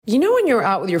You know when you're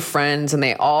out with your friends and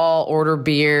they all order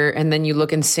beer and then you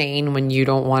look insane when you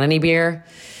don't want any beer?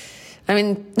 I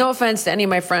mean, no offense to any of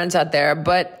my friends out there,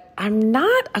 but I'm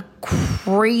not a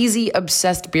crazy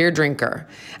obsessed beer drinker.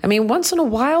 I mean, once in a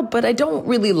while, but I don't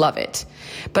really love it.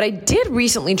 But I did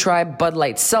recently try Bud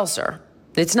Light Seltzer.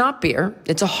 It's not beer.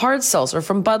 It's a hard seltzer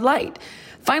from Bud Light.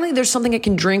 Finally, there's something I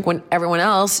can drink when everyone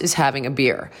else is having a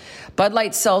beer. Bud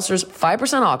Light Seltzer's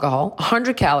 5% alcohol,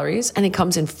 100 calories, and it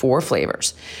comes in 4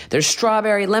 flavors. There's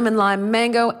strawberry, lemon, lime,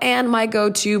 mango, and my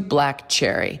go-to black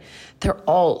cherry. They're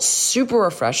all super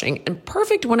refreshing and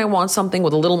perfect when I want something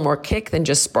with a little more kick than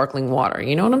just sparkling water.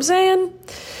 You know what I'm saying?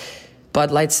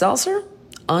 Bud Light Seltzer,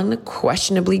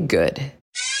 unquestionably good.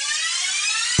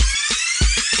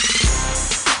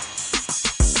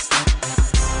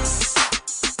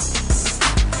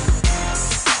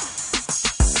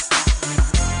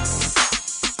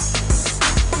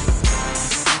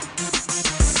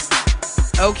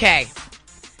 Okay.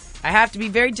 I have to be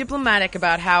very diplomatic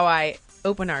about how I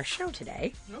open our show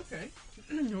today. Okay.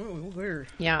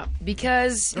 Yeah,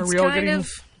 because Are it's we all kind getting- of...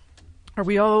 Are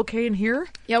we all okay in here?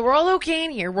 Yeah, we're all okay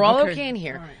in here. We're all okay in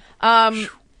here.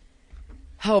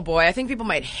 Oh, boy. I think people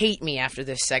might hate me after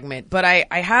this segment, but I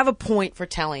have a point for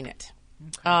telling it.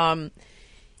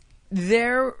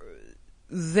 There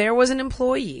was an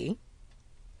employee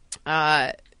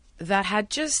that had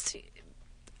just...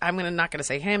 I'm not going to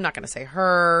say him, not going to say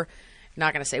her,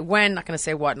 not going to say when, not going to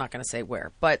say what, not going to say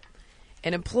where. But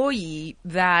an employee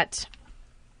that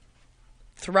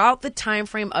throughout the time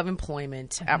frame of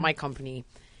employment at my company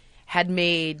had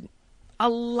made a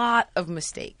lot of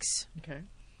mistakes. Okay.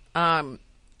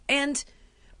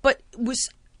 But was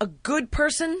a good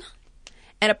person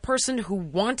and a person who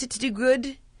wanted to do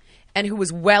good and who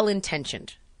was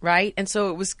well-intentioned. Right? And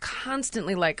so it was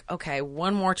constantly like, okay,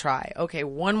 one more try. Okay,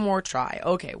 one more try.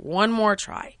 Okay, one more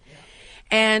try. Yeah.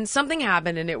 And something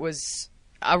happened, and it was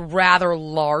a rather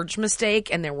large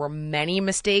mistake, and there were many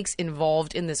mistakes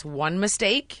involved in this one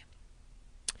mistake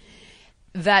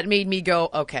that made me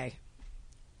go, okay,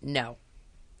 no.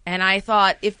 And I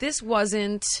thought, if this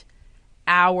wasn't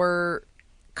our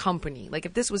company, like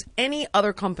if this was any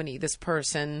other company, this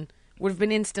person would have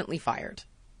been instantly fired.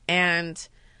 And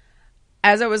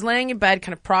as I was laying in bed,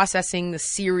 kind of processing the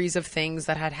series of things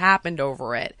that had happened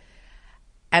over it,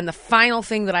 and the final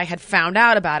thing that I had found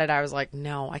out about it, I was like,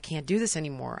 no, I can't do this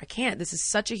anymore. I can't. This is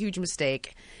such a huge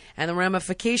mistake. And the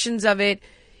ramifications of it,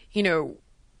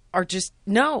 are just,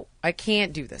 no, I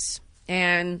can't do this.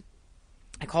 And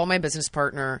I called my business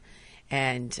partner,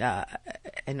 and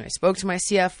I spoke to my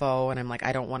CFO, and I'm like,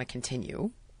 I don't want to continue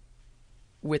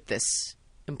with this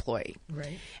employee.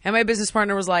 Right. And my business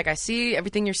partner was like, I see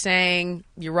everything you're saying.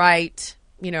 You're right.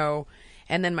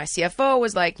 And then my CFO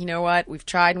was like, you know what? We've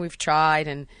tried and we've tried,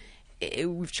 and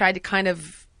we've tried to kind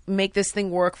of make this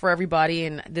thing work for everybody.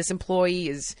 And this employee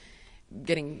is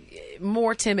getting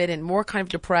more timid and more kind of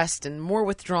depressed and more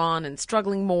withdrawn and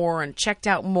struggling more and checked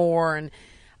out more. And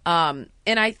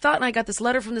I thought, and I got this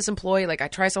letter from this employee, like, I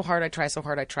try so hard, I try so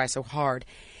hard, I try so hard.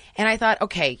 And I thought,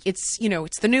 okay, it's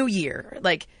the new year.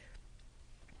 Like,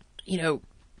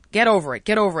 get over it,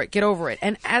 get over it, get over it.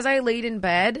 And as I laid in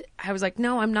bed, I was like,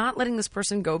 no, I'm not letting this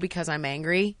person go because I'm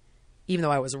angry, even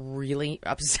though I was really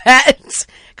upset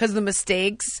because the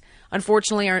mistakes,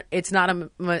 unfortunately, it's not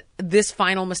this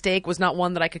final mistake was not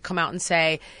one that I could come out and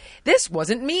say, this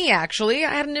wasn't me, actually.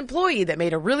 I had an employee that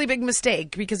made a really big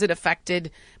mistake because it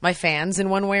affected my fans in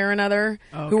one way or another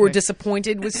who were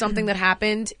disappointed with something that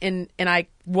happened. And I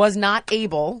was not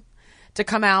able to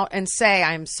come out and say,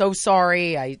 I'm so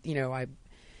sorry.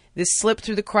 This slipped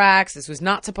through the cracks. This was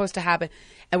not supposed to happen.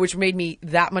 And which made me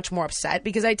that much more upset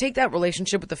because I take that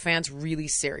relationship with the fans really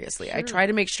seriously. Sure. I try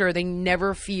to make sure they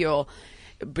never feel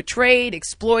betrayed,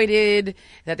 exploited,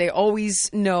 that they always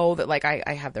know that, like,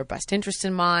 I have their best interest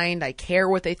in mind. I care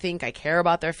what they think. I care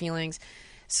about their feelings.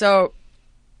 So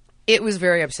it was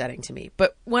very upsetting to me.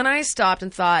 But when I stopped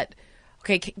and thought,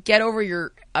 okay, get over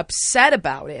your upset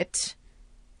about it,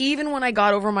 even when I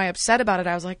got over my upset about it,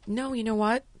 I was like, no, you know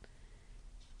what?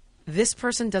 This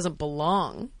person doesn't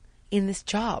belong in this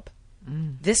job.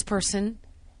 This person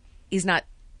is not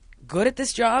good at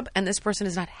this job, and this person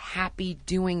is not happy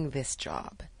doing this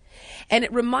job. And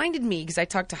it reminded me, because I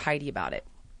talked to Heidi about it,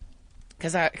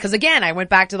 because again, I went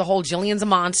back to the whole Jillian's a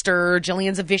monster,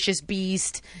 Jillian's a vicious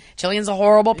beast, Jillian's a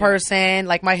horrible person,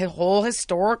 like my whole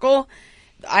historical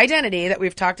identity that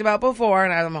we've talked about before,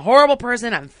 and I'm a horrible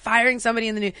person, I'm firing somebody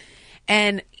in the new,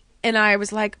 and I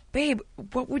was like, babe,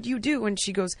 what would you do? And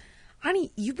she goes,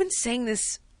 honey, you've been saying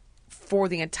this for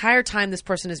the entire time this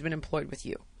person has been employed with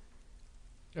you.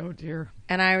 Oh dear.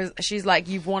 And she's like,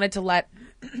 you've wanted to let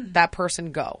that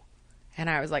person go. And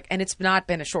I was like, and it's not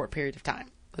been a short period of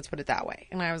time. Let's put it that way.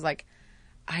 And I was like,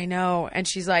 I know. And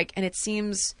she's like, and it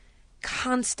seems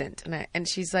constant. And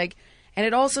she's like, and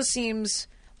it also seems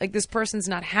like this person's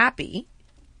not happy.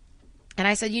 And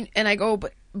I said, and I go,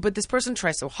 but this person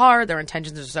tries so hard. Their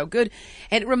intentions are so good.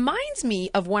 And it reminds me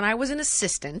of when I was an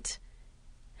assistant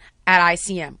at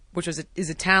ICM, which is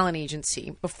a talent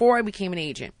agency, before I became an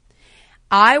agent.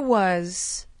 I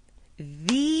was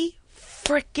the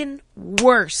freaking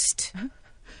worst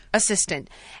assistant.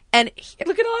 And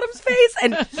look at Autumn's face.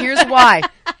 And here's why.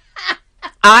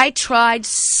 I tried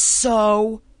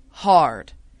so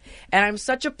hard. And I'm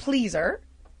such a pleaser.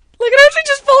 Look at her. She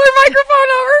just pulled her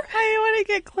microphone over. I want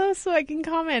to get close so I can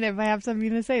comment if I have something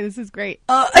to say. This is great.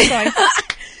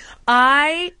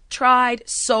 I tried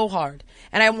so hard.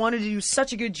 And I wanted to do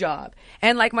such a good job.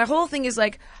 And, like, my whole thing is,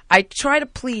 like, I try to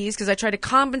please because I try to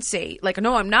compensate. Like,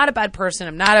 no, I'm not a bad person.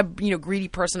 I'm not a, greedy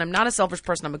person. I'm not a selfish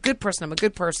person. I'm a good person. I'm a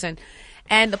good person.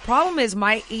 And the problem is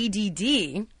my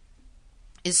ADD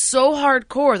is so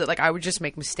hardcore that, like, I would just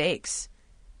make mistakes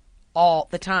all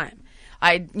the time.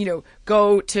 I'd,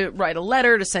 go to write a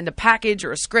letter, to send a package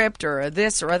or a script or a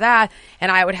this or a that,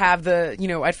 and I would have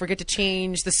I'd forget to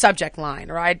change the subject line,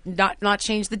 or I'd not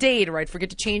change the date, or I'd forget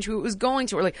to change who it was going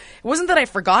to, or like, it wasn't that I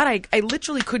forgot, I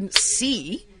literally couldn't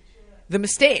see the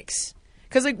mistakes.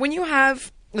 Because, like, when you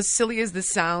have, as silly as this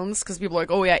sounds, because people are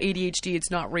like, oh yeah, ADHD, it's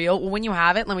not real. Well, when you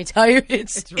have it, let me tell you,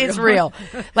 it's real.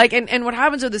 Like, and what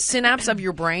happens are the synapse of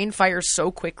your brain fires so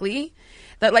quickly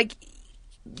that, like,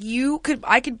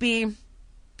 I could be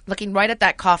looking right at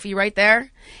that coffee right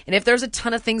there, and if there's a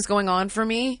ton of things going on for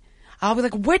me, I'll be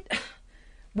like, what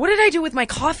did I do with my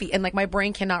coffee? And, like, my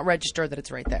brain cannot register that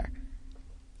it's right there.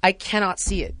 I cannot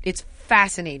see it. It's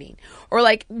fascinating. Or,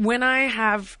 like, when I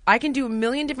can do a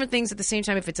million different things at the same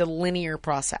time if it's a linear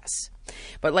process.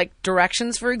 But, like,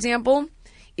 directions, for example,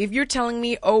 if you're telling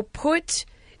me, oh, put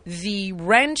the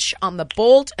wrench on the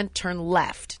bolt and turn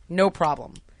left, no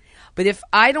problem. But if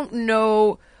I don't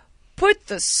know, put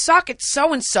the socket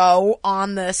so-and-so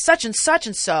on the such and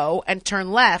so and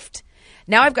turn left,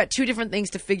 now I've got two different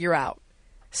things to figure out.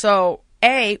 So,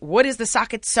 A, what is the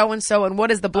socket so-and-so and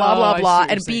what is the blah, blah, blah,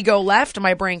 and B, go left,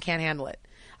 my brain can't handle it.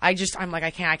 I'm like,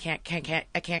 I can't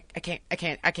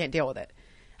deal with it.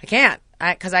 I can't.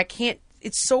 Because I can't,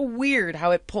 it's so weird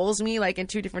how it pulls me, like, in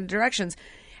two different directions.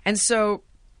 And so,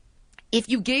 if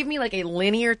you gave me, like, a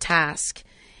linear task,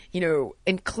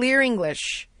 in clear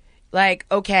English, like,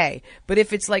 okay. But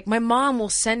if it's like, my mom will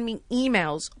send me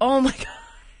emails, oh my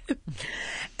God.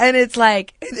 And it's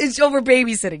like, it's over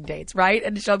babysitting dates, right?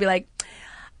 And she'll be like,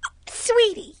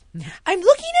 sweetie, I'm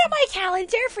looking at my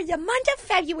calendar for the month of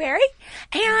February,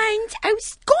 and I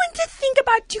was going to think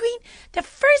about doing the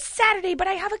first Saturday, but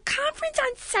I have a conference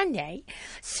on Sunday,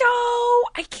 so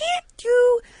I can't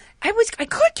do, I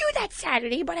could do that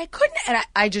Saturday, but I couldn't, and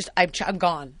I'm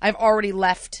gone. I've already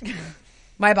left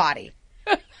my body.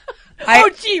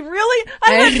 Gee, really?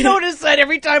 I have noticed that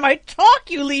every time I talk,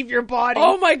 you leave your body.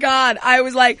 Oh my God. I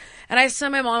was like, and I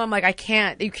sent my mom, I'm like,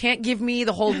 you can't give me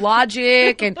the whole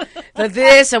logic and the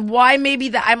this and why maybe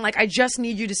that. I'm like, I just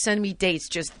need you to send me dates.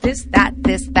 Just this,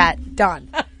 that, done.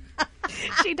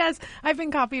 She does. I've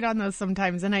been copied on those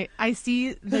sometimes, and I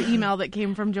see the email that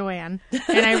came from Joanne,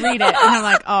 and I read it, and I'm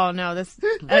like, oh no,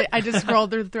 I just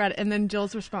scrolled through the thread, and then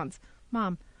Jill's response,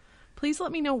 Mom, please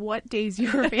let me know what days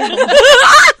you're available.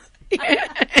 Do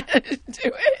it.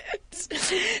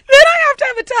 Then I have to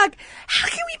have a talk. How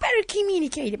can we better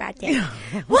communicate about that?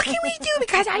 What can we do?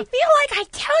 Because I feel like I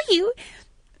tell you,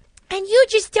 and you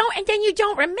just don't, and then you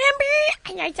don't remember.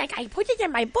 And it's like, I put it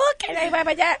in my book, and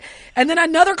and then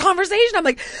another conversation. I'm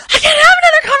like, I can't have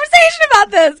another conversation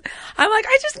about this. I'm like,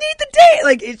 I just need the date.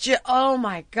 Like, it's just, oh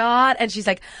my God. And she's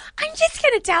like, I'm just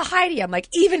going to tell Heidi. I'm like,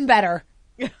 even better.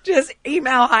 Just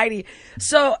email Heidi.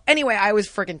 So anyway, I was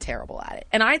freaking terrible at it.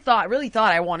 And I really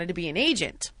thought I wanted to be an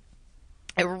agent.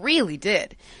 I really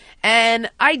did. And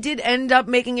I did end up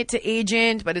making it to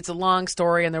agent, but it's a long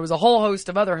story. And there was a whole host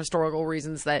of other historical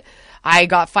reasons that I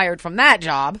got fired from that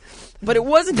job. But it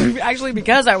wasn't actually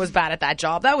because I was bad at that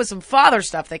job. That was some father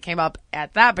stuff that came up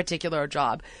at that particular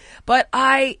job. But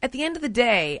at the end of the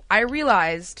day, I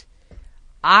realized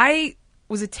I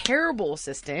was a terrible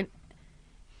assistant.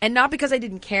 And not because I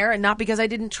didn't care and not because I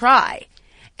didn't try.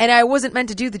 And I wasn't meant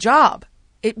to do the job.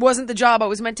 It wasn't the job I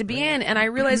was meant to be in. And I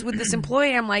realized with this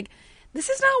employee, I'm like, this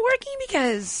is not working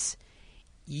because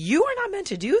you are not meant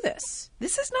to do this.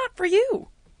 This is not for you.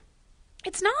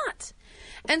 It's not.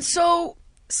 And so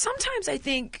sometimes I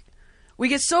think we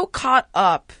get so caught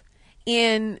up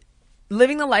in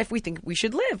living the life we think we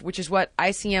should live, which is what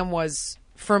ICM was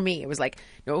for me. It was like,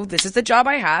 no, this is the job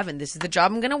I have, and this is the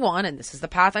job I'm going to want, and this is the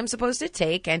path I'm supposed to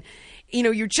take. And,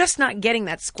 you're just not getting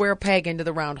that square peg into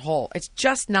the round hole. It's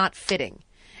just not fitting.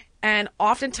 And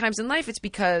oftentimes in life, it's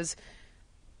because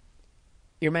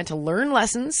you're meant to learn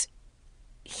lessons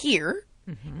here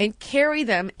and carry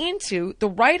them into the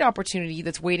right opportunity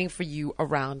that's waiting for you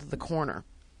around the corner.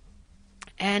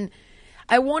 And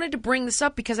I wanted to bring this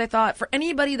up because I thought for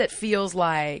anybody that feels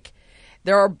like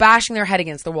they're bashing their head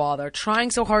against the wall, they're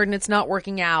trying so hard and it's not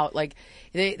working out, like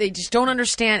they just don't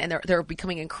understand and they're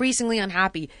becoming increasingly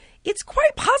unhappy, it's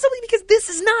quite possibly because this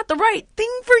is not the right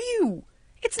thing for you.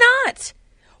 It's not.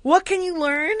 What can you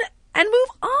learn and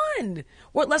move on?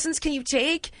 What lessons can you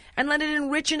take and let it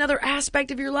enrich another aspect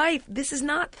of your life? This is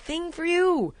not the thing for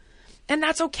you. And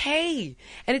that's okay.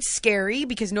 And it's scary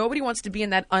because nobody wants to be in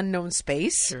that unknown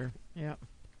space. Sure. Yeah.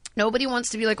 Nobody wants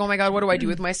to be like, oh my God, what do I do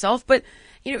with myself? But,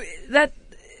 that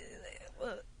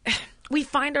we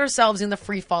find ourselves in the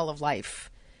free fall of life.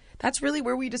 That's really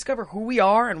where we discover who we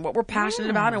are and what we're passionate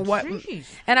about and what. Geez.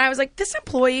 And I was like, this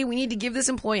employee, we need to give this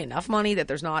employee enough money that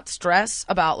there's not stress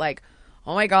about like,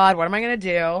 oh my God, what am I going to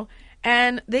do?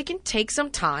 And they can take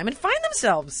some time and find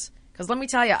themselves. Because let me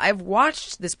tell you, I've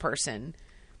watched this person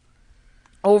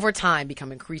over time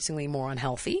become increasingly more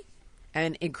unhealthy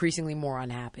and increasingly more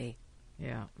unhappy.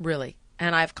 Yeah. Really.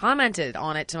 And I've commented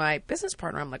on it to my business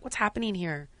partner. I'm like, what's happening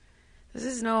here? This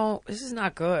is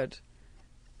not good.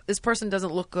 This person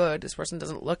doesn't look good. This person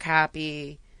doesn't look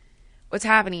happy. What's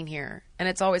happening here? And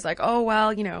it's always like, oh,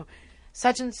 well,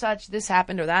 such and such, this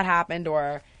happened or that happened,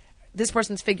 or this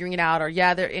person's figuring it out, or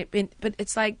but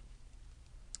it's like,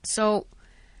 so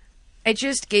it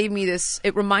just gave me this,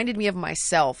 it reminded me of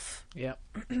myself Yep.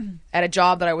 at a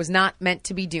job that I was not meant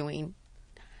to be doing,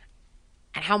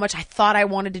 and how much I thought I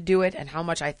wanted to do it, and how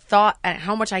much I thought, and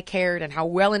how much I cared, and how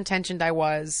well-intentioned I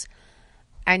was,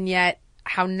 and yet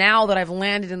how now that I've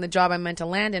landed in the job I'm meant to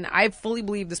land in, I fully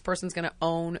believe this person's going to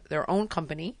own their own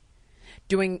company,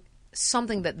 doing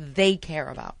something that they care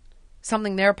about,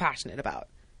 something they're passionate about,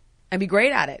 and be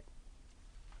great at it.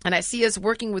 And I see us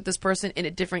working with this person in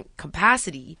a different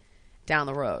capacity down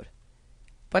the road.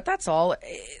 But that's all.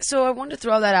 So I wanted to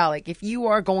throw that out. Like, if you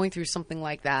are going through something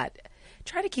like that,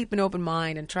 try to keep an open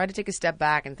mind and try to take a step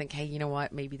back and think, hey, you know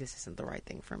what? Maybe this isn't the right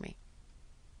thing for me.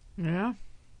 Yeah.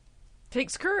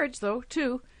 Takes courage, though,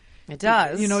 too. It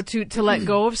does. To let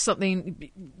go of something.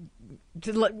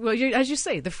 As you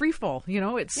say, the free fall.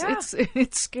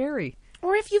 It's scary.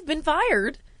 Or if you've been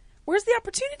fired, where's the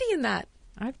opportunity in that?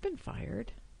 I've been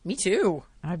fired. Me too.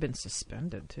 I've been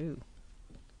suspended, too.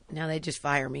 Now they just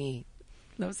fire me.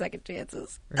 No second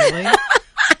chances. Really?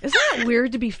 Isn't that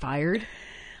weird to be fired?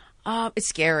 It's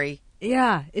scary.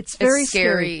 Yeah, it's very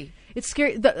scary. It's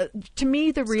scary. To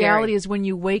me, the reality is when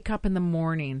you wake up in the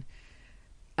morning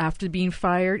after being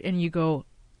fired and you go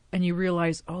and you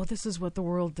realize, oh, this is what the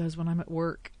world does when I'm at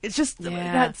work. It's just I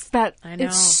know.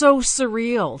 It's so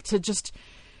surreal to just.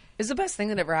 It's the best thing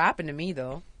that ever happened to me,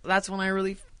 though. That's when I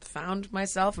really found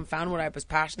myself and found what I was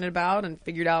passionate about and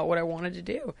figured out what I wanted to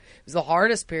do. It was the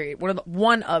hardest period,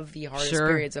 one of the hardest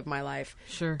periods of my life.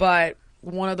 Sure. But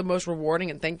one of the most rewarding,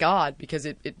 and thank God, because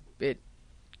it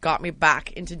got me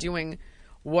back into doing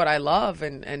what I love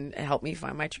and helped me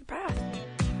find my true path.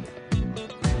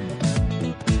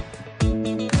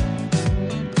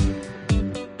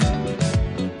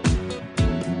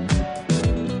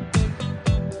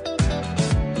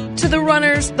 To the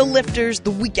runners, the lifters,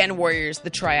 the weekend warriors, the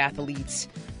triathletes,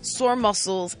 sore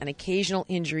muscles and occasional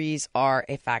injuries are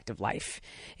a fact of life.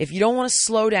 If you don't want to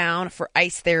slow down for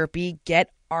ice therapy, get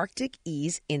Arctic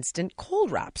Ease Instant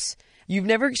Cold Wraps. You've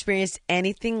never experienced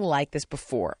anything like this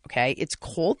before, okay? It's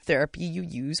cold therapy you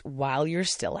use while you're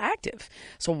still active.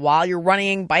 So while you're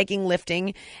running, biking,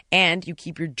 lifting, and you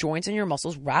keep your joints and your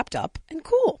muscles wrapped up and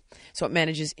cool. So it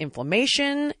manages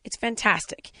inflammation. It's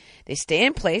fantastic. They stay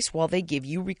in place while they give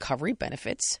you recovery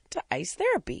benefits to ice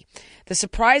therapy. The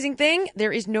surprising thing,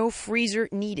 there is no freezer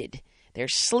needed. They're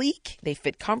sleek, they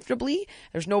fit comfortably,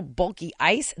 there's no bulky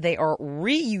ice, they are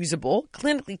reusable,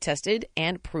 clinically tested,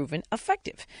 and proven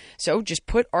effective. So just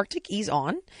put Arctic Ease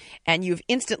on, and you've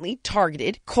instantly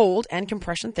targeted cold and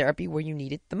compression therapy where you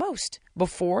need it the most,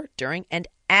 before, during, and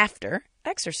after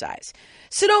exercise.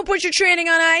 So don't put your training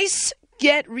on ice.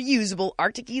 Get reusable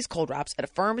Arctic Ease cold wraps at a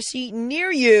pharmacy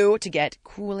near you to get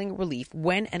cooling relief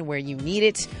when and where you need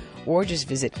it, or just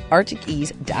visit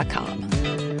arcticease.com.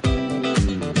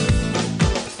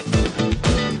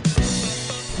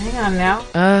 Hang on now.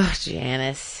 Oh,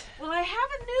 Janice. Well, I have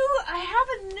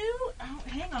a new. Oh,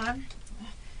 hang on.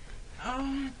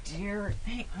 Oh dear.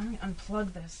 Hey, let me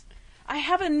unplug this. I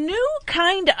have a new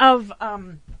kind of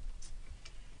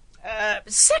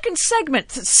Second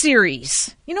segment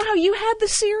series. You know how you had the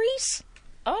series?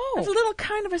 Oh. It's a little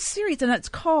kind of a series, and it's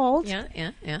called...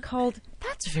 Yeah. Called,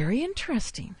 That's Very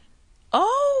Interesting.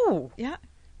 Oh. Yeah.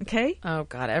 Okay. Oh,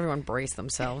 God. Everyone brace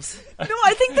themselves. No,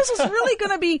 I think this is really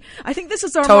going to be... I think this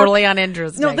is our... Totally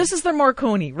uninteresting. No, this is the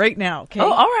Marconi right now, okay?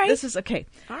 Oh, all right. This is... Okay.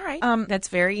 All right. That's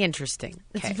very interesting.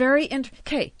 It's Okay. very...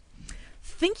 Okay.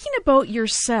 Thinking about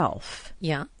yourself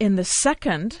Yeah. in the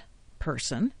second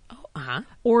person... Uh-huh.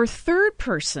 or third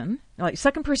person, like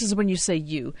second person is when you say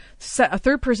you. A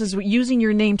third person is using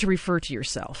your name to refer to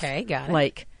yourself. Okay, got it.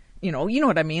 Like, you know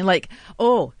what I mean? Like,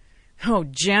 oh,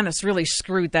 Janice really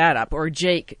screwed that up. Or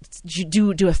Jake,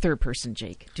 do a third person,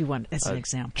 Jake. Do one as an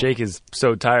example. Jake is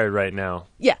so tired right now.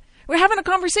 Yeah. We're having a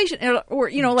conversation, or,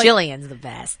 like. Jillian's the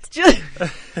best.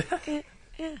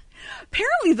 Yeah.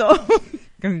 Apparently, though,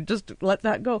 I'm just let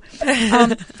that go.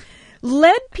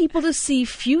 Led people to see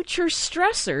future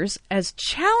stressors as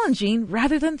challenging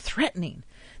rather than threatening.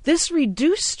 This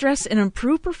reduced stress and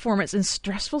improved performance in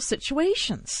stressful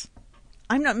situations.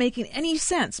 I'm not making any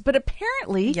sense, but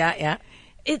apparently, Yeah.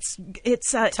 it's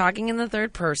Talking in the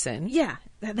third person yeah.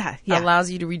 allows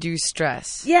you to reduce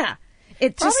stress. Yeah,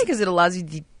 it Probably just because it allows you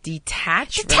to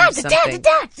detach from something.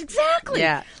 exactly.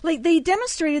 Yeah. Like they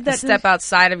demonstrated that. Step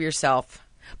outside of yourself.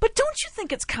 But don't you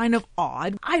think it's kind of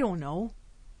odd? I don't know.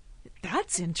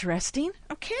 That's interesting.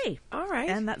 Okay. All right.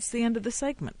 And that's the end of the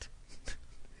segment.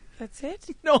 That's it?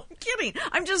 No, I'm kidding.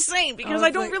 I'm just saying because Oh, I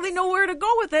don't like- really know where to go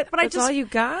with it. But That's I just all you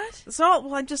got?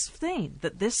 well, I'm just saying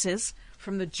that this is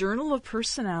from the Journal of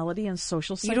Personality and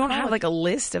Social You Psychology. don't have like a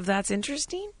list of that's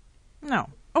interesting? No.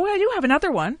 Oh, I do have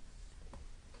another one.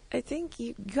 I think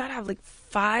you got to have like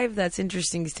 5 that's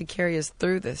interesting to carry us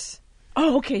through this.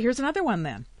 Oh, okay. Here's another one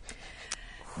then.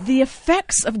 The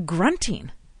effects of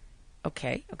grunting.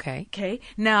 Okay. Okay.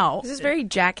 Now This is very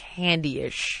Jack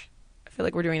Handy-ish. I feel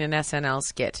like we're doing an SNL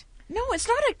skit. no, it's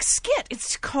not a skit.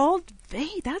 It's called.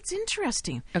 Hey, that's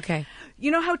interesting. Okay.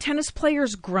 You know how tennis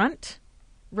players grunt,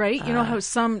 right? You know how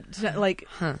some like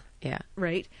Huh. Yeah.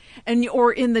 right,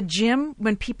 or in the gym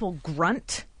when people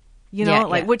grunt. You know, Yeah,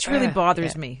 like yeah. which really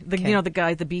bothers yeah. me. Okay. You know, the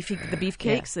guy, the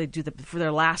beefcakes. They do for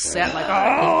their last set, like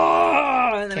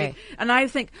oh, and, then Okay. and I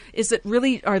think, is it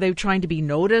really? Are they trying to be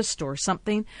noticed or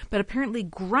something? But apparently,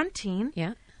 grunting.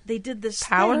 Yeah. They did this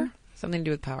Power? thing, Something to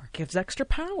do with power. gives extra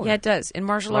power. Yeah, it does. In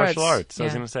martial arts. Martial arts, I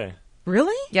was Yeah. going to say.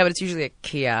 Really? Yeah, but it's usually a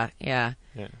Kia. Yeah.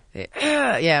 Yeah.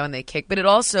 Yeah, when they kick. But it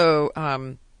also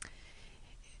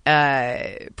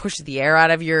pushes the air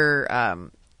out of your, oh,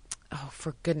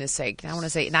 for goodness sake. I want to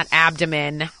say, not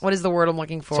abdomen. What is the word I'm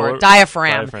looking for?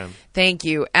 Diaphragm. Thank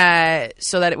you.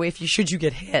 So that if you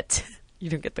get hit, you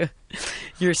don't get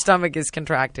your stomach is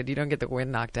contracted. You don't get the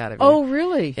wind knocked out of you. Oh,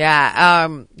 really? Yeah.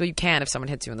 Well, you can if someone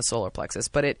hits you in the solar plexus,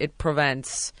 but it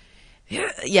prevents.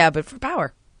 Yeah, but for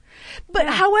power. But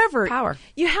however, power.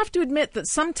 You have to admit that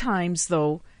sometimes,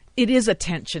 though, it is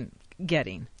attention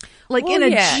getting. Like Well, in a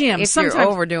yeah, gym, if sometimes you're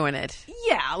overdoing it.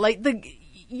 yeah, like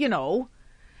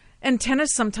and tennis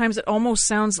sometimes it almost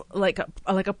sounds like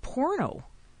a porno,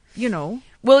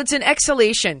 Well, it's an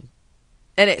exhalation,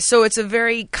 and so it's a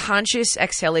very conscious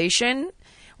exhalation,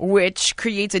 which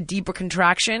creates a deeper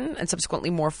contraction and subsequently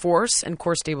more force and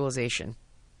core stabilization.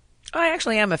 I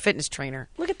actually am a fitness trainer.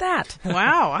 Look at that.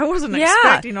 Wow, I wasn't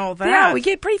expecting all that. Yeah, we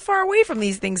get pretty far away from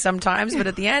these things sometimes, but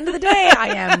at the end of the day,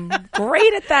 I am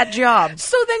great at that job.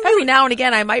 So then every now and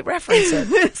again, I might reference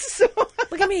it. so,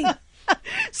 Look at me.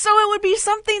 so it would be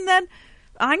something then.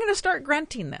 I'm going to start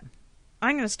grunting then.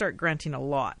 I'm going to start grunting a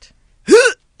lot.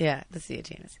 Yeah, let's see it,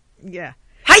 Janice. Yeah.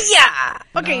 Hiya!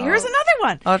 Okay, No. here's another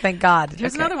one. Oh, thank God.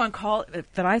 Here's Okay. another one called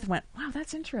that I went, wow,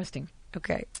 that's interesting.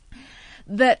 Okay.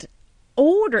 That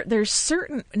there's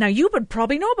certain, now you would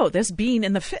probably know about this being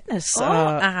in the fitness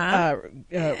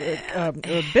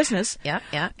business, Yeah.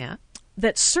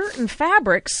 that certain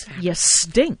fabrics, you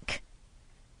stink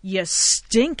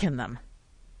in them.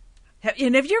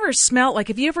 And have you ever smelled, like,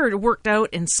 have you ever worked out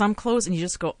in some clothes and you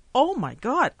just go, oh my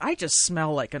God, I just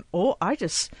smell like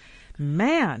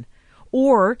man.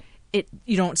 Or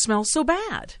you don't smell so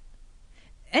bad.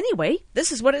 Anyway,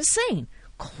 this is what it's saying.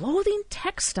 Clothing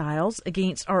textiles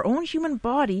against our own human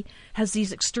body has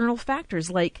these external factors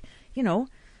like,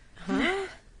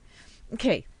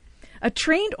 Okay. A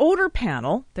trained odor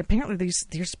panel. Apparently,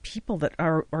 there's people that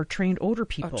are trained odor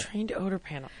people. A trained odor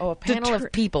panel. Oh, a panel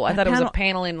of people. I a thought it was panel- a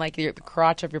panel in like the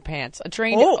crotch of your pants. A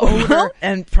trained odor, odor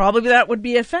and probably that would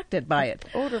be affected by it.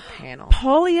 odor panel.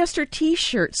 Polyester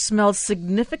T-shirts smelled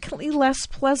significantly less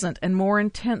pleasant and more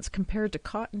intense compared to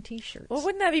cotton T-shirts. Well,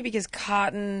 wouldn't that be because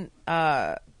cotton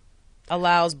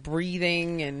allows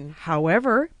breathing and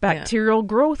However, bacterial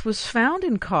growth was found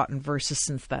in cotton versus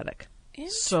synthetic.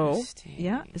 So, Interesting.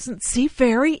 yeah, see,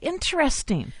 very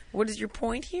interesting. What is your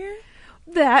point here?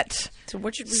 That So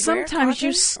what should we sometimes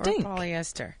wear, you cotton stink. or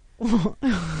polyester?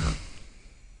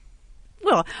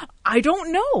 Well, I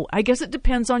don't know. I guess it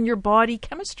depends on your body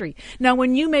chemistry. Now,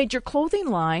 when you made your clothing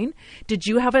line, did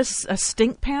you have a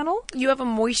stink panel? You have a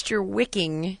moisture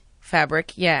wicking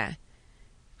fabric, yeah.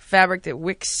 Fabric that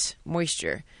wicks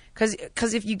moisture.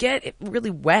 Because if you get it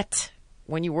really wet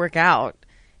when you work out,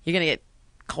 you're going to get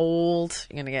cold,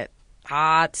 you're going to get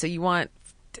hot. So you want...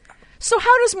 So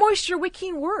how does moisture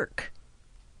wicking work?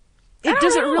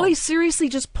 Does it really seriously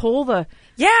just pull the...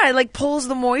 Yeah, it like pulls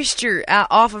the moisture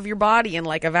off of your body and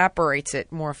like evaporates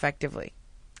it more effectively.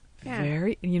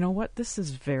 Very, you know what? This is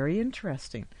very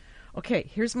interesting. Okay,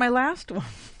 here's my last one.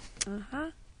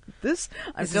 This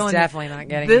This is definitely not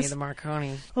getting me the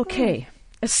Marconi. Okay.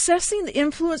 Assessing the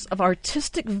influence of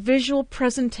artistic visual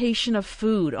presentation of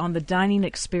food on the dining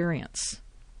experience.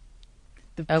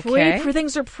 The way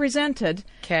things are presented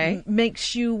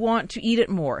makes you want to eat it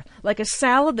more. Like a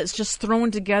salad that's just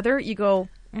thrown together, you go,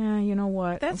 you know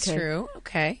what? That's true.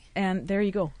 Okay. And there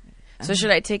you go. So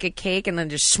should I take a cake and then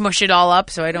just smush it all up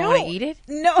so I don't want to eat it?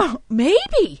 No,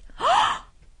 maybe.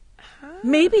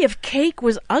 Maybe if cake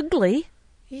was ugly,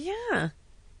 Yeah.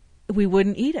 we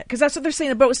wouldn't eat it, because that's what they're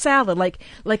saying about salad. Like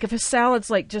if a salad's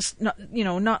like just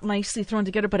not nicely thrown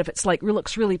together, but if it's like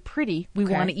looks really pretty, we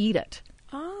want to eat it.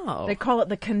 Oh. They call it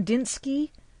the Kandinsky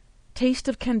taste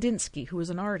of Kandinsky, who was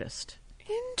an artist.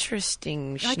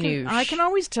 Interesting. I can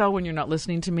always tell when you're not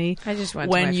listening to me. I just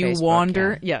went to when my you Facebook,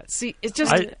 wander. Yeah. See, it's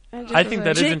just. I think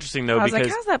that is interesting though, I was because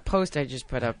like, how's that post I just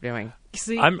put up doing?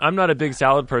 see, I'm not a big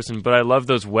salad person, but I love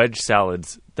those wedge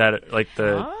salads that like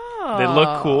they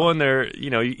look cool and they're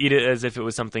you eat it as if it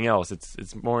was something else.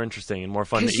 It's more interesting and more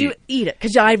fun to because eat. you eat it.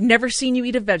 Because I've never seen you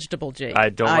eat a vegetable, Jake. I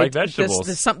don't like vegetables.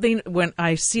 There's something when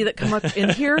I see that come up in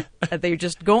here, they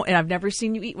just go, and I've never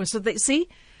seen you eat one. So they see.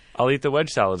 I'll eat the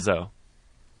wedge salads though.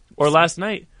 Or last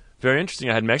night, very interesting.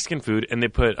 I had Mexican food and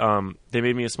they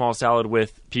made me a small salad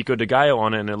with pico de gallo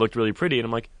on it, and it looked really pretty. And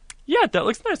I'm like, yeah, that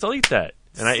looks nice. I'll eat that,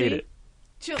 and I ate it.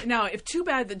 Now, if too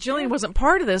bad that Jillian wasn't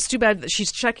part of this, too bad that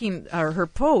she's checking her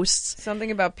posts. Something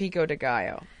about pico de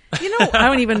gallo. I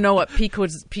don't even know what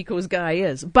Pico's guy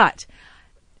is. But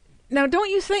now, don't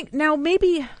you think? Now,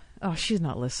 maybe. Oh, she's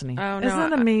not listening. Oh, no, Isn't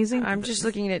that amazing? I'm just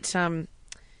looking at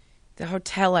the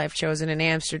hotel I've chosen in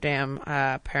Amsterdam.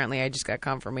 Apparently, I just got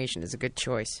confirmation is a good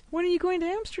choice. When are you going to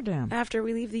Amsterdam? After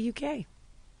we leave the UK.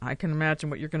 I can imagine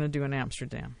what you're going to do in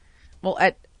Amsterdam. Well,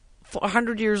 at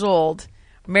 100 years old,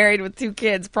 married with 2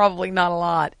 kids, probably not a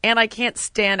lot. And I can't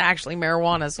stand actually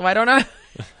marijuana, so I don't know.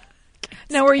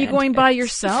 Now, are you going by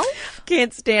yourself?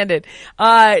 Can't stand it.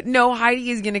 No,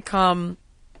 Heidi is going to come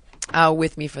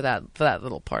with me for that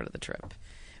little part of the trip.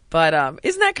 But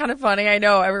isn't that kind of funny? I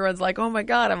know everyone's like, "Oh my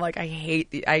god!" I'm like,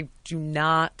 I do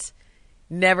not.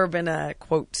 Never been a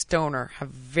quote stoner. Have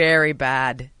very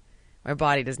bad. My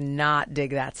body does not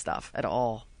dig that stuff at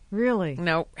all. Really?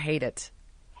 No, hate it.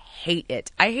 Hate it.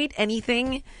 I hate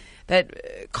anything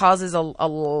that causes a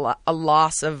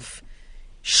loss of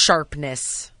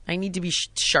sharpness. I need to be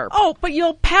sharp. Oh, but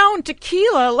you'll pound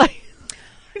tequila like.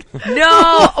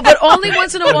 No, but only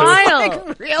once in a while.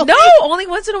 Like, really? No, only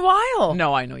once in a while.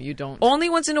 No, I know you don't. Only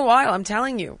once in a while, I'm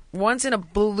telling you. Once in a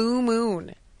blue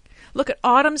moon. Look at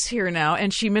Autumn's here now,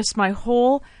 and she missed my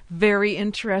whole very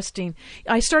interesting.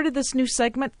 I started this new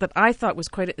segment that I thought was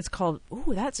it's called,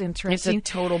 ooh, that's interesting. It's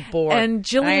a total bore. And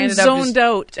Jillian zoned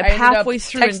out halfway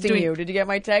through. Texting you. Did you get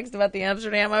my text about the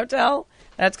Amsterdam hotel?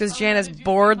 That's because Janice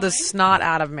bored the snot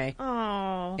out of me.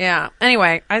 Oh. Yeah.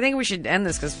 Anyway, I think we should end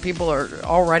this because people are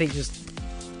already just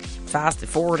fast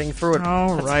forwarding through it.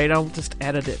 All right, I'll just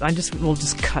edit it. We'll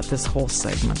just cut this whole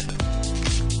segment.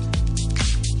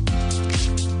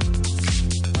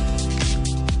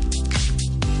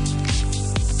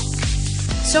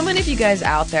 So many of you guys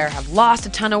out there have lost a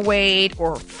ton of weight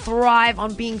or thrive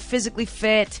on being physically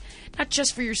fit, not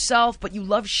just for yourself, but you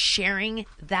love sharing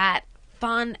that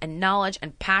fun and knowledge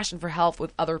and passion for health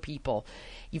with other people.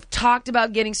 You've talked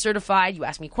about getting certified. You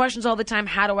ask me questions all the time.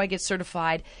 How do I get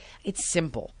certified? It's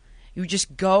simple. You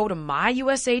just go to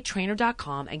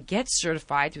myusatrainer.com and get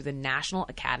certified through the National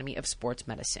Academy of Sports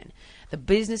Medicine. The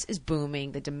business is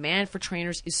booming. The demand for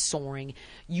trainers is soaring.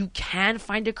 You can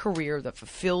find a career that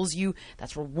fulfills you,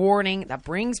 that's rewarding, that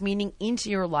brings meaning into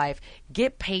your life.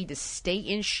 Get paid to stay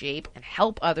in shape and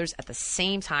help others at the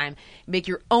same time. Make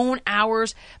your own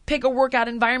hours. Pick a workout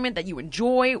environment that you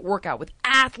enjoy. Work out with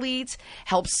athletes.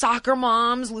 Help soccer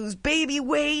moms lose baby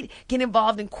weight. Get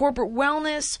involved in corporate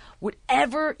wellness.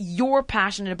 Whatever you're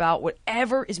passionate about,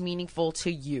 whatever is meaningful to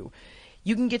you.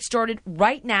 You can get started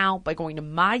right now by going to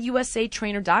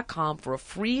myusatrainer.com for a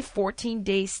free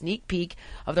 14-day sneak peek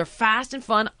of their fast and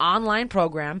fun online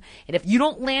program. And if you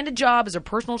don't land a job as a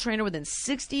personal trainer within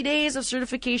 60 days of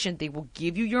certification, they will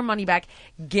give you your money back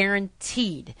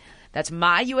guaranteed. That's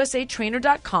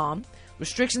myusatrainer.com.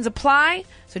 Restrictions apply,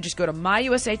 so just go to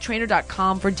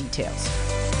myusatrainer.com for details.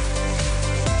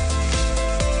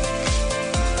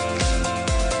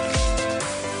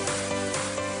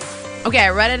 Okay,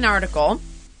 I read an article.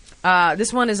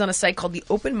 This one is on a site called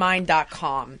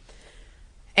theopenmind.com.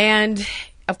 And,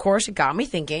 of course, it got me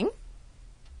thinking.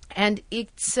 And it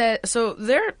said, so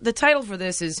the title for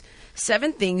this is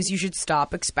 7 Things You Should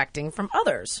Stop Expecting from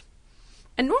Others.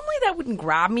 And normally that wouldn't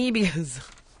grab me because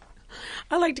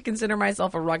I like to consider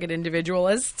myself a rugged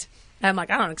individualist. I'm like,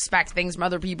 I don't expect things from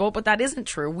other people, but that isn't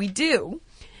true. We do.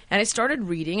 And I started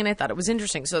reading and I thought it was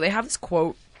interesting. So they have this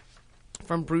quote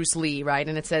from Bruce Lee, right?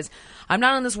 And it says, I'm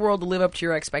not in this world to live up to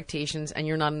your expectations, and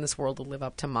you're not in this world to live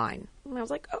up to mine. And I was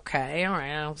like, okay, all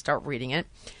right, I'll start reading it.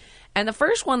 And the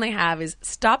first one they have is,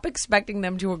 stop expecting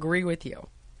them to agree with you.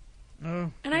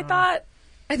 And I thought,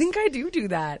 I think I do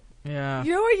that. Yeah.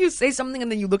 You know where you say something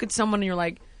and then you look at someone and you're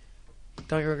like,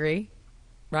 don't you agree?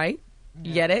 Right?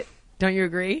 You get it? Don't you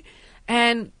agree?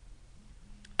 And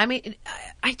I mean,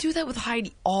 I do that with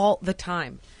Heidi all the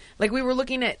time. Like, we were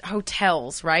looking at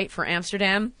hotels, right, for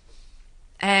Amsterdam,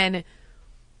 and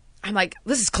I'm like,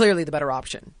 this is clearly the better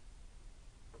option.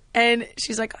 And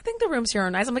she's like, I think the rooms here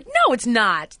are nice. I'm like, no, it's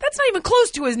not. That's not even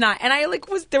close to as nice. And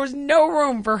there was no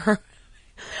room for her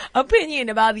opinion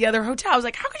about the other hotel. I was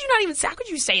like, how could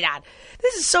you say that?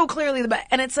 This is so clearly the best.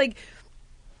 And it's like,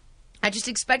 I just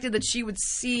expected that she would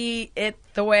see it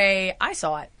the way I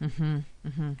saw it. Mm-hmm,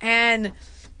 mm-hmm. And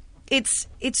it's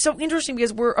so interesting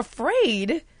because we're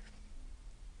afraid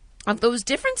of those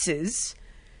differences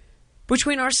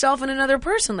between ourselves and another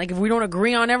person. Like, if we don't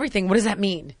agree on everything, what does that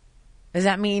mean? Does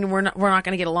that mean we're not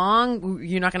going to get along?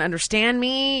 You're not going to understand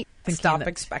me? Stop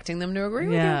expecting them to agree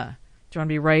with you. Yeah. Do you want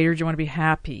to be right or do you want to be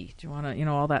happy? Do you want to,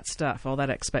 all that stuff, all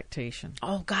that expectation?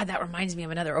 Oh, God, that reminds me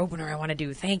of another opener I want to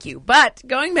do. Thank you. But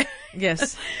going back.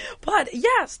 Yes. But,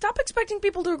 yeah, stop expecting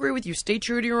people to agree with you. Stay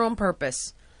true to your own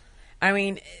purpose. I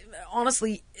mean,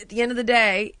 honestly, at the end of the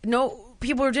day,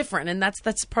 people are different, and that's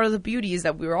part of the beauty is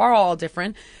that we are all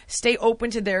different. Stay open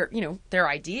to their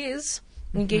ideas,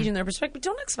 engage in their perspective.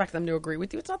 Don't expect them to agree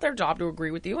with you. It's not their job to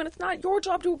agree with you, and it's not your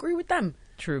job to agree with them.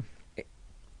 True.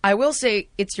 I will say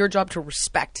it's your job to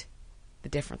respect the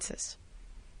differences,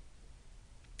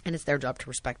 and it's their job to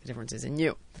respect the differences in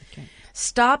you. Okay.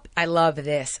 I love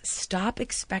this. Stop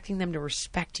expecting them to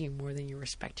respect you more than you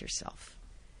respect yourself.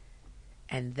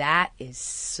 And that is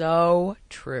so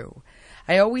true.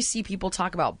 I always see people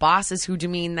talk about bosses who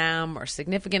demean them or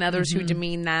significant others who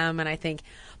demean them. And I think,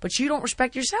 but you don't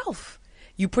respect yourself.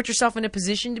 You put yourself in a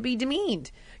position to be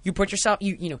demeaned. You put yourself,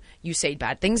 you say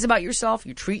bad things about yourself.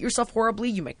 You treat yourself horribly.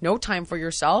 You make no time for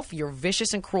yourself. You're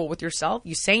vicious and cruel with yourself.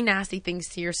 You say nasty things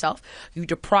to yourself. You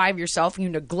deprive yourself. You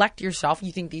neglect yourself.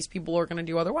 You think these people are going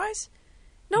to do otherwise?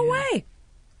 No way.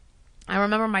 I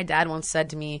remember my dad once said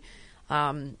to me,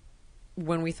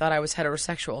 when we thought I was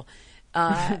heterosexual,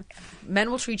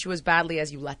 men will treat you as badly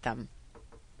as you let them.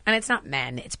 And it's not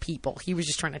men, it's people. He was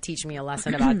just trying to teach me a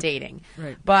lesson about dating.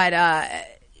 Right. But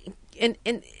and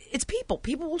it's people.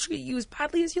 People will treat you as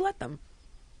badly as you let them.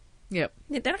 Yep.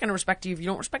 They're not going to respect you if you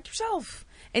don't respect yourself.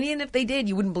 And even if they did,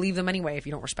 you wouldn't believe them anyway if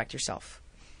you don't respect yourself.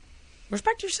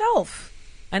 Respect yourself.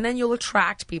 And then you'll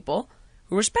attract people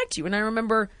who respect you. And I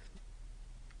remember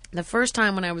the first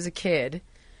time when I was a kid,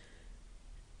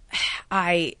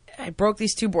 I broke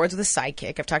these 2 boards with a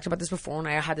sidekick. I've talked about this before, and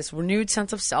I had this renewed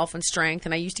sense of self and strength,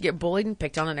 and I used to get bullied and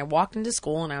picked on, and I walked into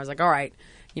school, and I was like, all right,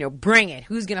 bring it.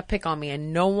 Who's going to pick on me?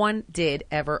 And no one did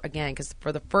ever again, because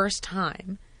for the first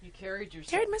time, You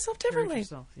carried myself differently.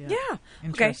 Yourself, yeah. Yeah.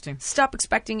 Interesting. Okay. Stop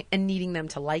expecting and needing them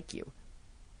to like you.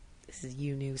 This is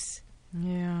you, Noose.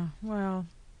 Yeah. Well.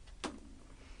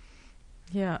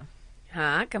 Yeah.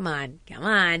 Huh? Come on.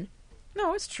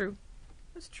 No, it's true.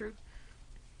 It's true.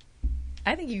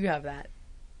 I think you have that.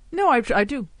 No, I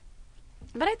do.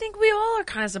 But I think we all are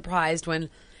kind of surprised when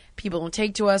people don't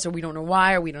take to us, or we don't know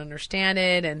why, or we don't understand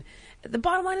it. And the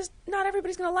bottom line is not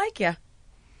everybody's going to like you.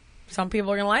 Some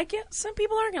people are going to like you. Some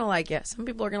people aren't going to like you. Some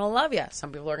people are going to love you.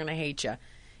 Some people are going to hate you.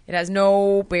 It has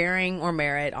no bearing or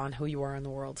merit on who you are in the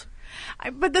world.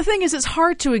 But the thing is, it's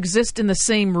hard to exist in the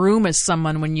same room as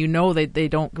someone when you know they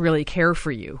don't really care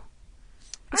for you.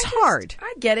 It's hard.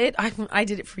 I get it. I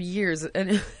did it for years,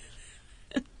 and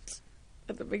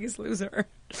the Biggest Loser.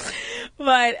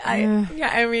 But I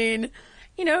mean,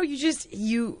 you know,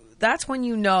 that's when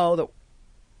you know that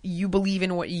you believe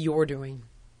in what you're doing.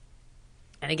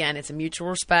 And again, it's a mutual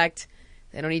respect.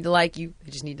 They don't need to like you.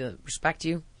 They just need to respect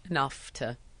you enough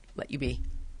to let you be.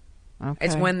 Okay.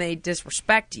 It's when they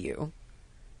disrespect you,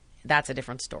 that's a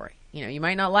different story. You know, you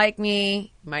might not like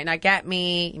me, you might not get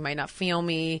me, you might not feel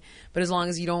me, but as long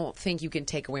as you don't think you can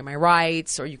take away my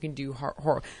rights or you can do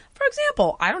horror. For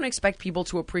example, I don't expect people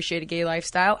to appreciate a gay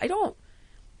lifestyle. I don't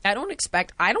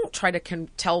try to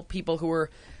tell people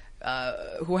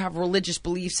who have religious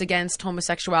beliefs against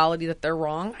homosexuality that they're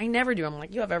wrong. I never do. I'm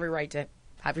like, you have every right to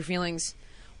have your feelings.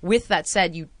 With that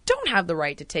said, you don't have the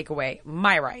right to take away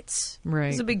my rights. Right.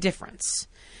 There's a big difference.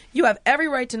 You have every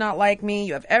right to not like me.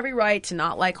 You have every right to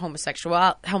not like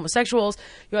homosexuals.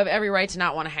 You have every right to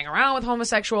not want to hang around with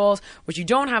homosexuals. What you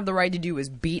don't have the right to do is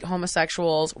beat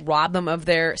homosexuals, rob them of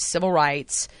their civil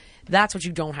rights. That's what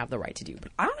you don't have the right to do.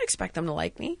 But I don't expect them to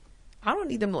like me. I don't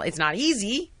need them to it's not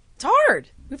easy. It's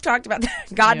hard. We've talked about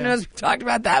that. God knows we've talked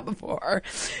about that before.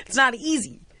 It's not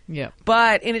easy. Yeah.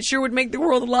 And it sure would make the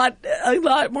world a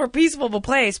lot more peaceful of a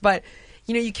place. But,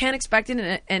 you know, you can't expect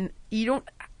it, and you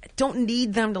don't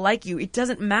need them to like you. It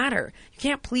doesn't matter. You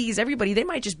can't please everybody. They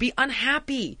might just be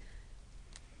unhappy.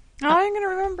 Oh, I'm going to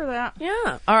remember that.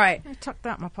 Yeah. All right. I tucked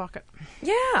that in my pocket.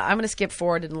 Yeah. I'm going to skip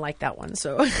forward. I didn't like that one.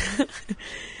 So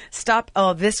stop.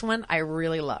 Oh, this one I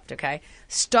really loved. Okay.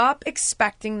 Stop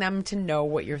expecting them to know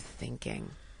what you're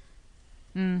thinking.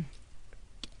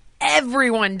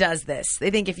 Everyone does this.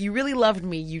 They think if you really loved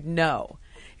me, you'd know.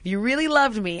 If you really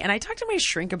loved me, and I talked to my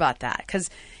shrink about that because,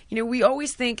 you know, we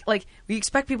always think, like, we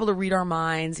expect people to read our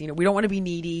minds. You know, we don't want to be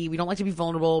needy. We don't like to be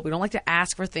vulnerable. We don't like to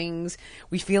ask for things.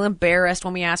 We feel embarrassed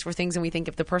when we ask for things, and we think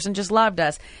if the person just loved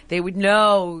us, they would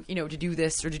know, you know, to do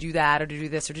this or to do that or to do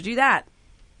this or to do that.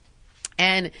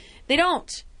 And they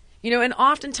don't. You know, and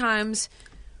oftentimes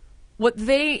what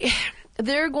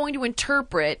they're going to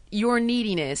interpret your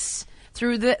neediness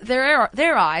through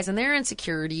their eyes and their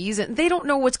insecurities, and they don't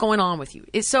know what's going on with you.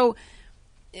 So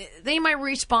they might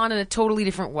respond in a totally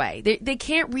different way. They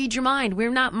can't read your mind.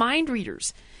 We're not mind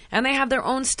readers, and they have their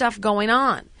own stuff going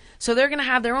on. So they're going to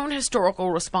have their own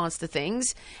historical response to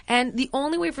things, and the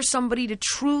only way for somebody to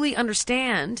truly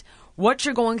understand what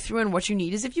you're going through and what you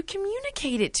need is if you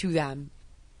communicate it to them.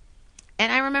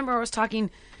 And I remember I was talking,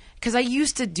 because I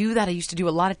used to do that. I used to do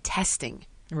a lot of testing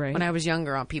when I was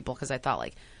younger on people, because I thought,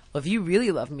 like, well, if you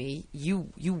really love me,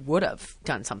 you would have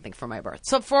done something for my birth.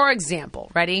 So, for example,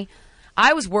 ready?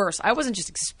 I was worse. I wasn't just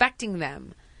expecting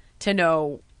them to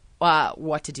know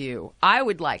what to do. I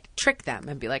would, like, trick them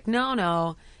and be like,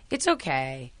 no, it's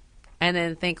okay. And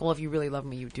then think, well, if you really love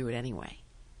me, you'd do it anyway.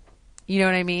 You know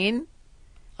what I mean?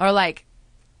 Or like,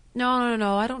 no,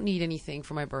 I don't need anything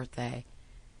for my birthday.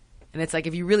 And it's like,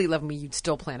 if you really love me, you'd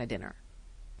still plan a dinner.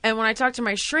 And when I talked to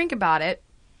my shrink about it,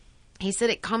 he said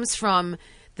it comes from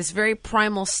this very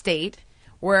primal state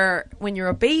where when you're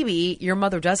a baby, your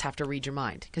mother does have to read your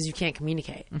mind because you can't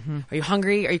communicate. Mm-hmm. Are you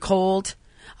hungry? Are you cold?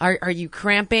 Are you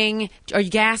cramping? Are you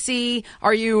gassy?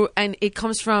 And it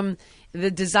comes from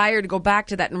the desire to go back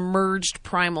to that merged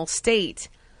primal state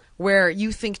where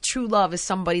you think true love is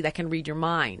somebody that can read your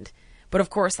mind. But of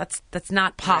course, that's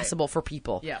not possible for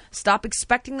people. Yeah. Stop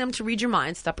expecting them to read your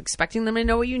mind. Stop expecting them to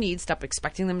know what you need. Stop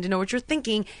expecting them to know what you're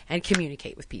thinking, and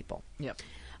communicate with people. Yep.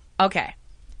 Okay.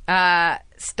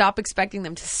 Stop expecting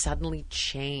them to suddenly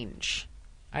change.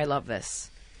 I love this.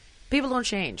 People don't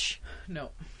change. No.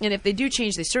 And if they do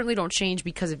change, they certainly don't change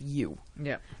because of you.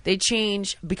 Yeah. They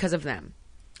change because of them,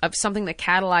 of something that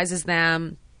catalyzes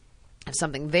them, of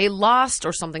something they lost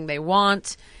or something they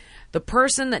want. The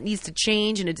person that needs to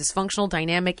change in a dysfunctional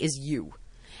dynamic is you.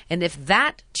 And if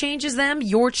that changes them,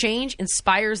 your change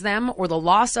inspires them, or the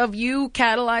loss of you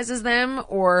catalyzes them,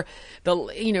 or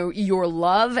your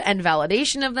love and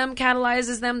validation of them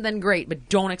catalyzes them, then great. But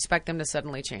don't expect them to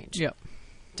suddenly change. Yeah.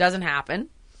 Doesn't happen.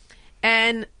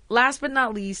 And last but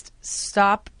not least,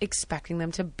 stop expecting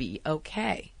them to be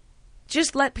okay.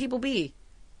 Just let people be.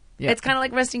 Yeah. It's kind of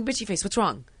like resting bitchy face. What's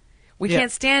wrong? We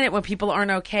can't stand it when people aren't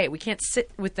okay. We can't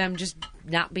sit with them just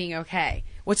not being okay.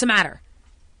 What's the matter?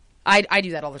 I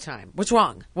do that all the time. What's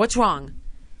wrong? What's wrong?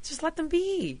 Just let them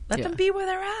be. Let them be where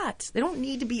they're at. They don't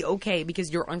need to be okay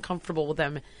because you're uncomfortable with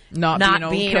them not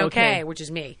being okay, which is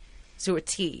me. So a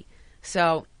T.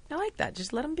 So I like that.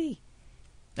 Just let them be.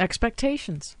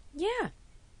 Expectations. Yeah.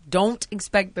 Don't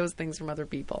expect those things from other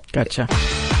people. Gotcha.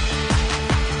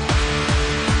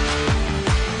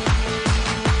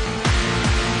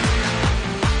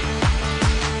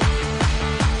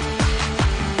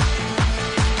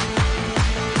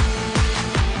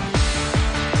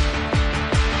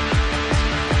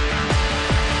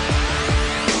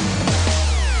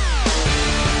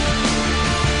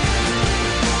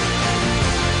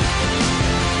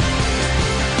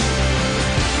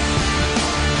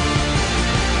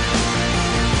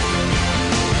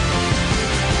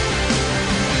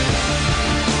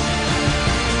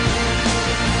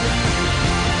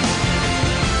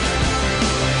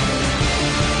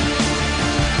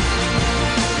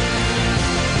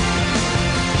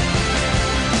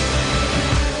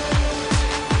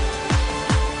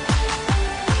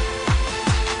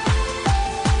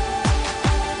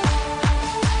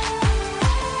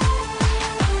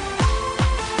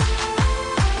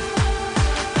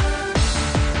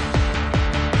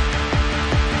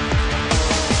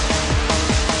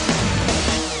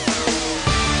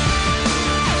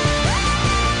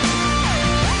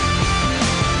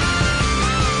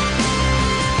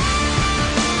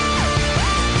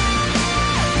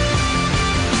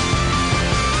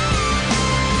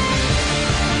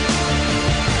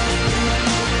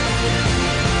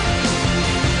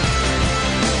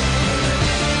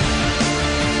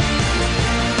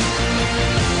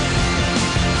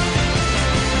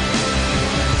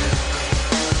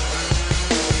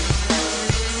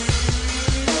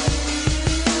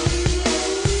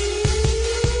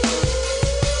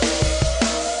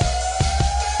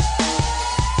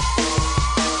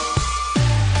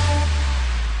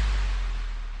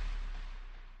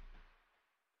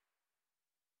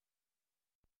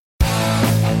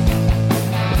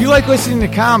 If you like listening to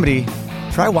comedy,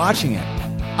 try watching it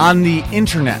on the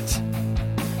internet.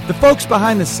 The folks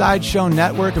behind the Sideshow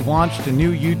Network have launched a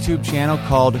new YouTube channel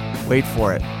called Wait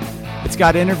For It. It's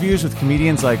got interviews with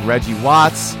comedians like Reggie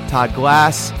Watts, Todd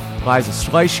Glass, Liza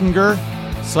Schlesinger.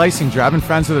 I've been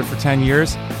friends with her for 10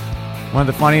 years. One of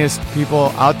the funniest people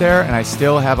out there, and I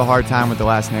still have a hard time with the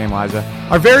last name, Liza.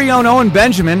 Our very own Owen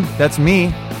Benjamin, that's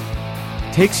me,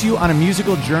 takes you on a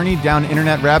musical journey down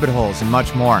internet rabbit holes and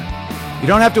much more. You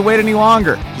don't have to wait any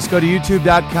longer. Just go to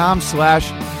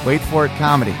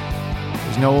youtube.com/waitforitcomedy.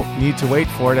 There's no need to wait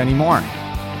for it anymore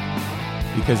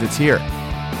because it's here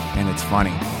and it's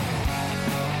funny.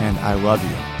 And I love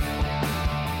you.